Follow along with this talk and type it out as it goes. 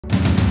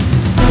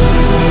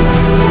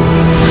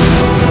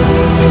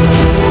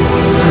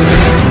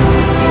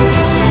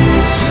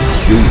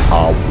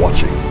are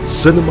watching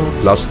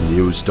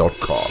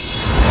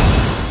cinemaplusnews.com.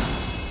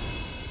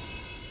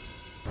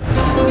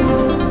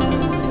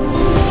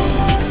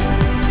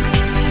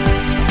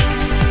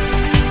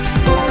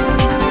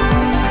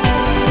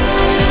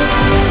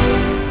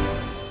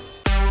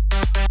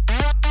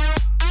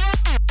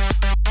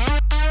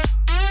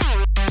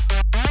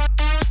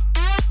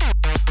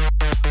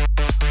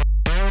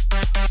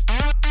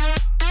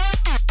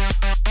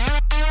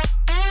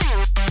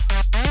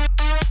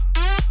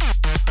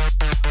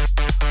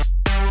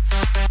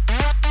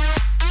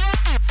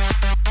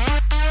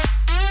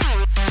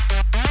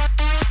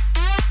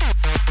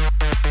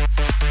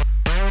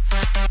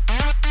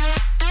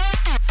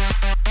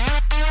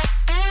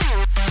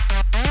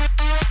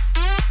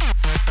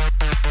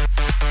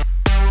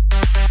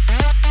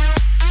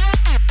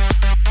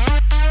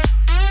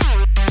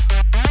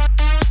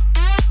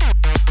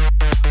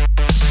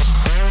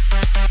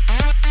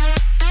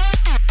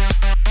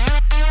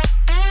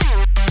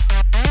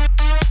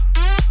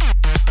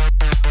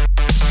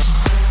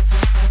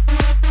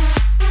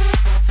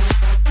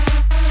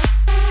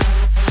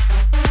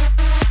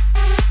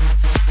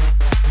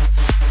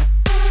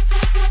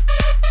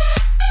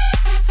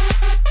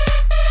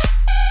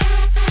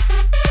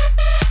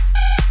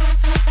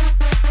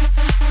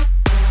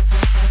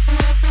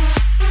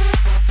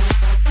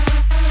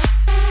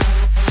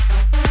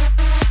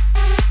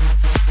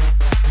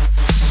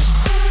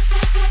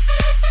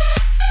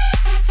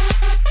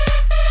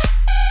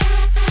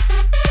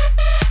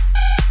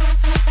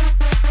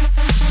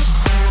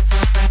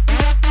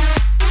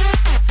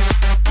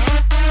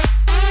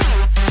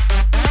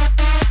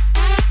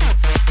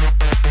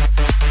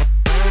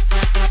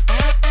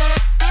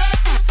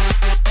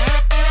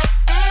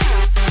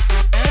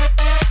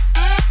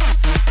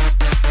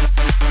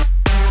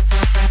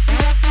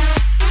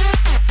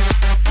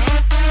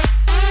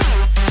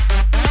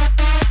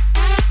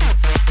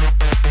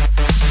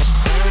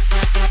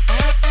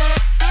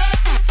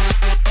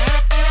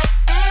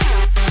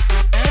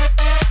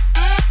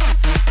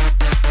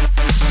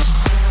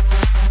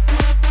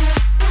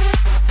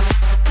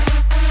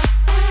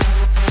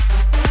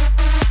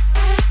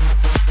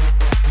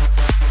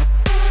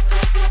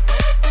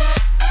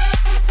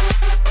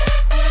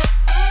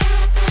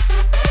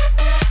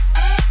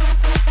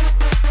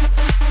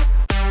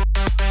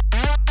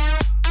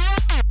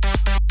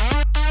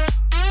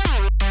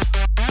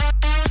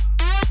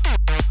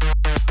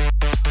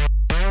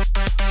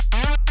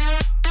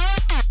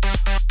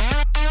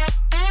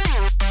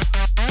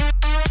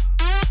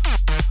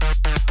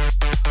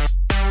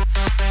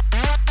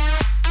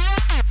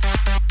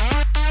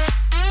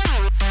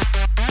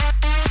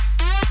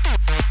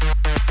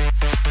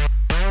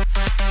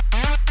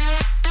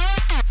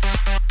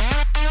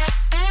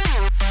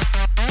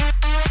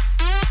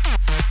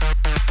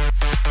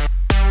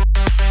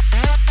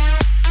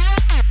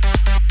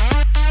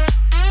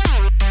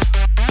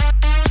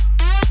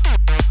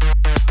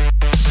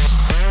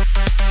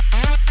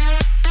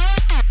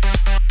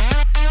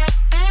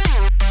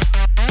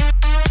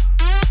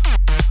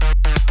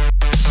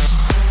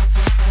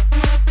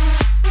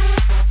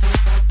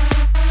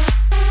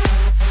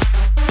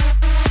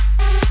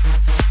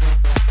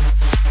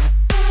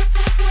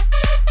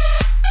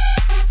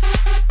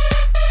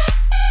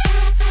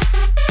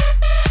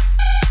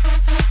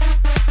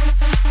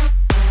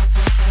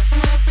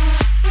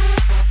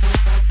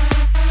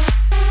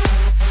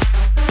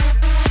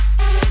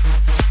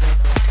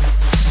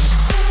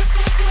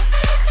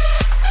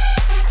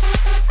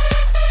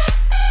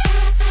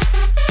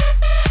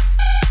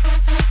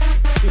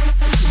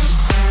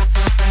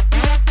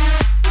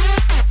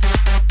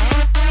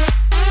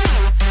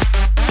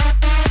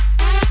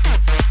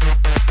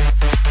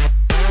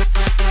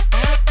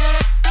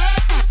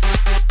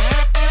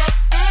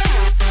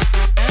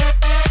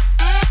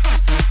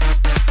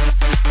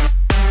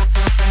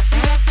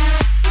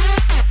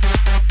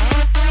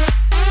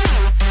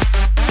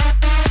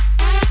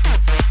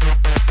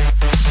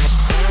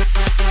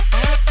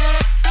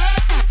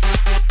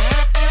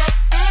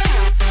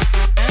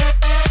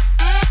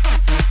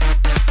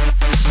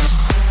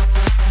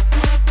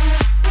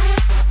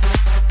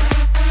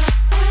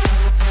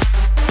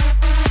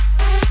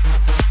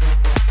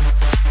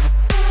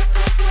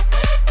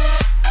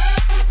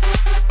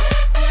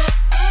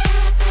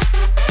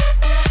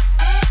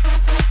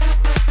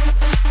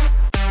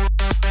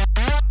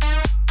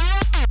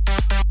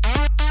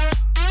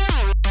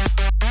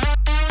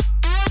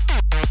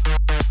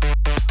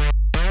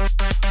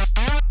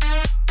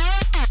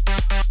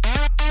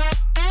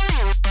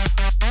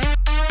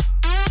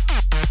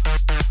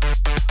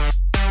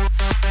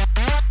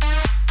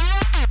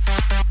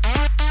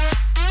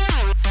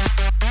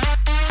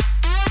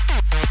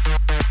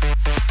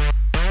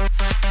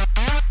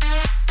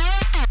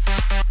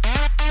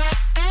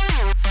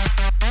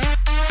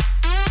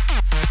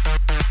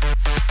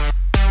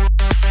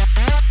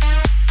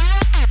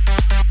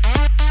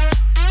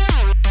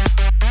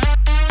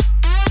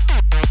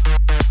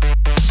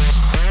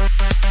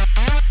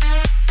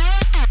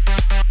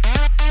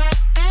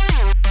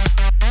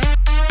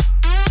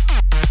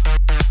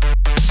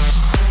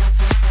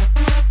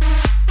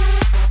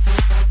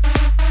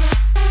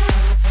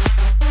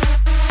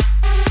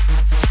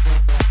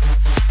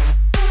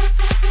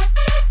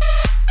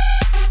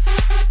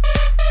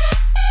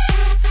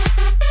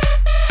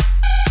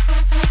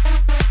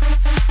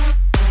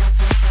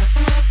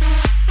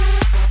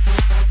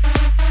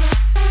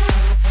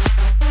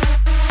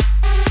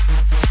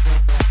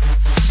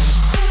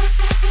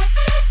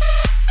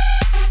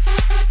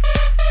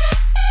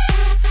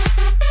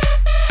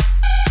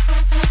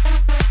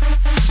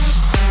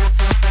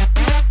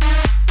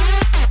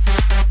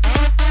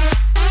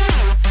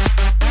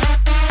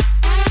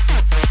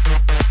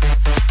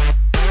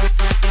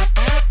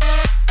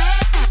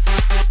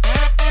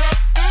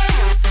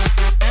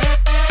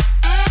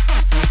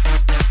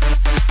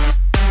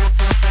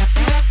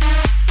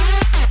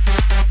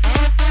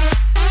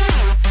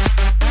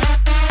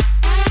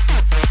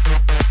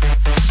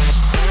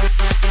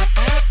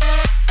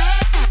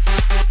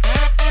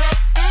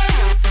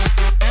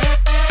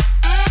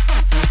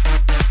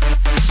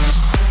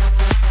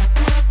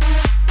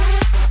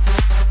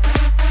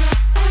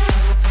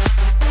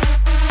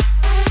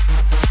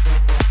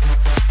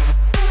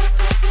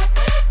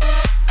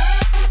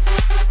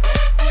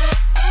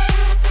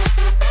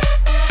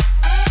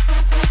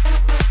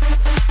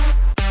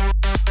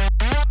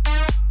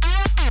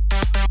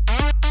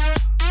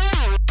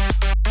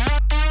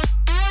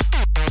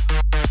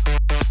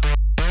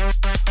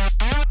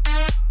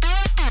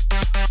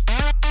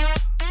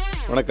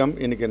 வணக்கம்.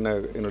 இன்னைக்கு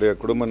என்னுடைய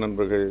குடும்ப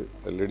நண்பர்கள்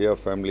லிடியா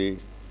ஃபேமிலி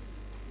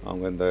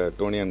அவங்க இந்த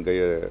டோனி அண்ட்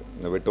கையை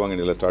இந்த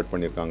வெட்டுவாங்கனியில் ஸ்டார்ட்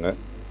பண்ணியிருக்காங்க.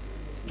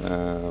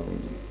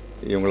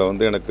 இவங்கள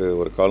எனக்கு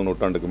ஒரு 1/4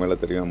 நூற்றாண்டுக்கு மேலே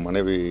தெரியும்.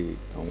 மனைவி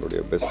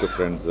அவங்களுடைய பெஸ்ட்டு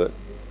ஃப்ரெண்ட்ஸு,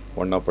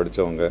 ஒன்றா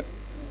படித்தவங்க.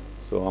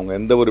 ஸோ அவங்க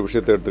எந்த ஒரு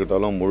விஷயத்தை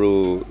எடுத்துக்கிட்டாலும் முழு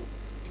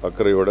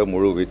அக்கறையோடு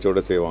முழு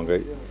வீச்சோடு செய்வாங்க.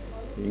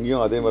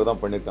 இங்கேயும் அதே மாதிரி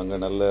தான் பண்ணியிருக்காங்க.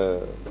 நல்ல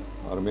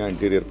அருமையாக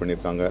இன்டீரியர்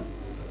பண்ணியிருக்காங்க.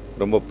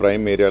 ரொம்ப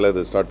ப்ரைம் ஏரியாவில்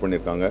இது ஸ்டார்ட்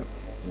பண்ணியிருக்காங்க.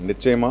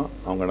 நிச்சயமாக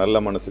அவங்க நல்ல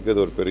மனசுக்கு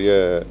இது ஒரு பெரிய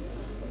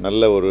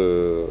நல்ல ஒரு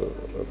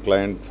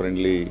கிளையண்ட்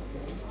ஃப்ரெண்ட்லி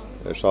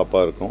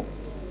ஷாப்பாக இருக்கும்.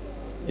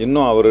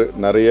 இன்னும் அவர்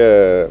நிறைய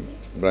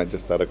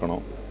பிரான்ச்சஸ்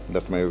திறக்கணும்.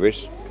 That's my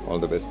wish. All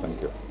the best.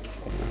 Thank you.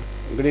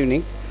 Good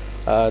evening.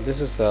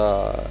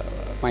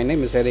 My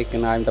name is Eric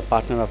and I am the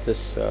partner of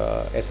this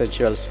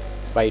Essentials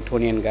by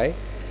Tony N Guy.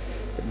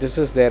 This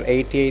is their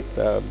 88th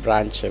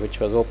branch which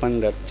was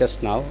opened just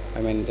now.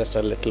 I mean just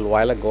a little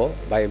while ago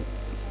by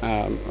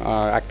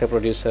actor,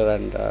 producer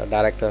and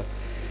director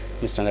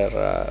Mr.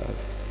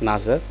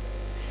 Nassar.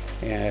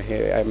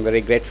 I'm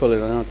very grateful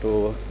to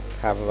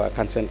have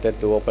consented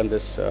to open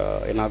this,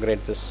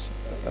 inaugurate this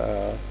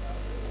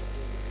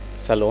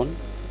salon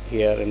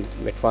here in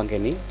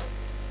Vetwangeni.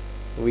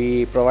 We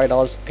provide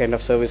all kind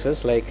of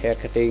services like hair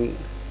cutting,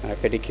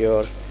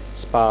 pedicure,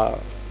 spa,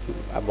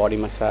 body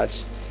massage,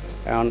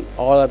 and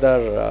all other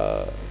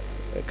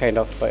kind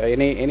of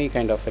any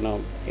kind of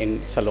in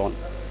salon.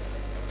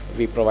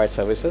 We provide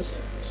services,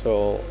 so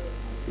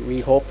we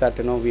hope that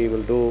we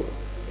will do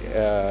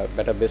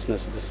better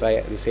business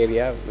this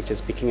area which is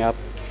picking up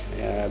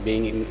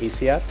being in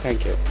ECR. Thank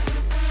you.